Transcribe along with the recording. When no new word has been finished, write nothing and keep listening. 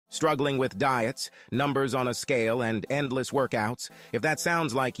Struggling with diets, numbers on a scale, and endless workouts? If that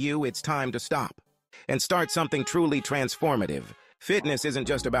sounds like you, it's time to stop and start something truly transformative. Fitness isn't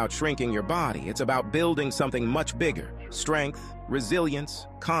just about shrinking your body, it's about building something much bigger. Strength, resilience,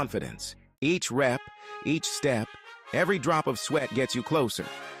 confidence. Each rep, each step, every drop of sweat gets you closer.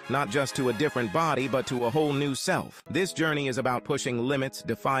 Not just to a different body, but to a whole new self. This journey is about pushing limits,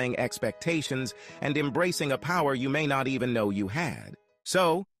 defying expectations, and embracing a power you may not even know you had.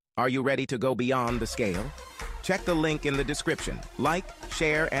 So, are you ready to go beyond the scale? Check the link in the description. Like,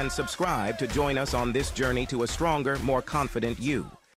 share, and subscribe to join us on this journey to a stronger, more confident you.